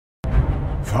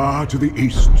Far to the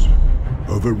east,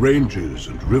 over ranges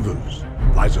and rivers,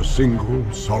 lies a single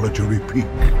solitary peak.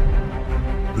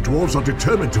 The dwarves are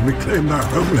determined to reclaim their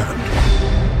homeland.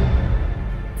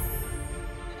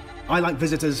 I like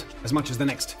visitors as much as the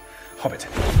next Hobbit.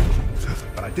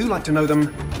 But I do like to know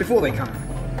them before they come.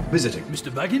 Visiting.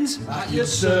 Mr. Baggins? At your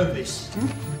service.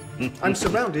 I'm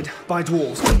surrounded by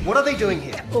dwarves. What are they doing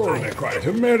here? Oh, they're quite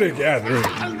a merry gathering.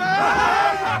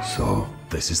 So,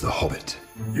 this is the Hobbit.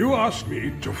 You asked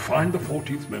me to find the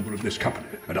 14th member of this company,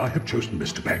 and I have chosen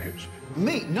Mr. Baggins.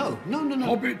 Me? No.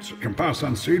 Hobbits can pass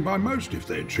unseen by most if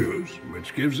they choose,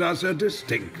 which gives us a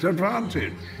distinct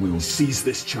advantage. We will seize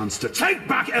this chance to take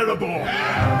back Erebor!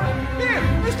 Here,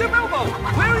 Mr. Bilbo!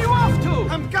 Where are you off to?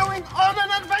 I'm going on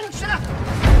an adventure!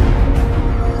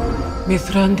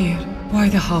 Mithrandir, why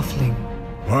the halfling?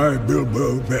 Why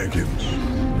Bilbo Baggins?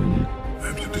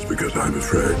 Perhaps it is because I'm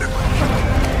afraid.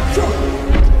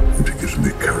 And it gives me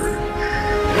courage.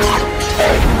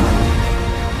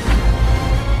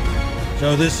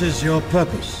 So this is your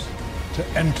purpose? To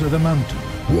enter the mountain?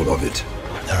 What of it?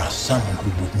 There are some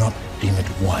who would not deem it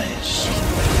wise.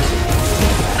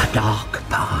 A dark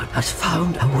part has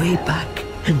found a way back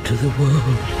into the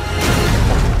world.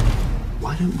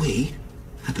 Why don't we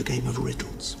have a game of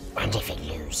riddles? And if it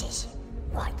loses,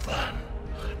 what then?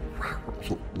 Well,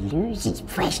 if it loses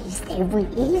precious, then we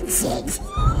eat it.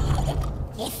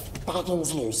 If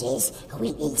Baggins loses, we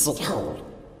eat it whole.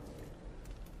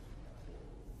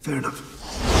 Fair enough.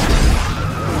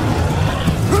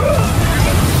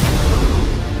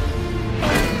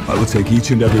 I will take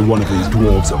each and every one of these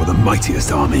dwarves over the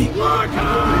mightiest army.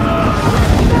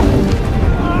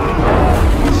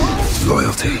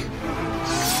 Loyalty,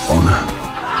 honor,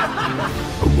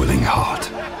 a willing heart.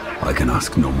 I can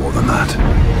ask no more than that.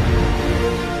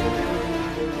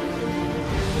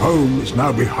 Home is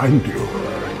now behind you.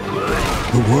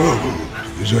 The world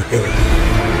is ahead.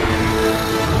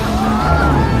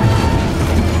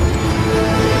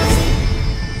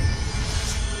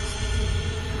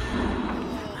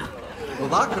 Well,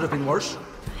 that could have been worse.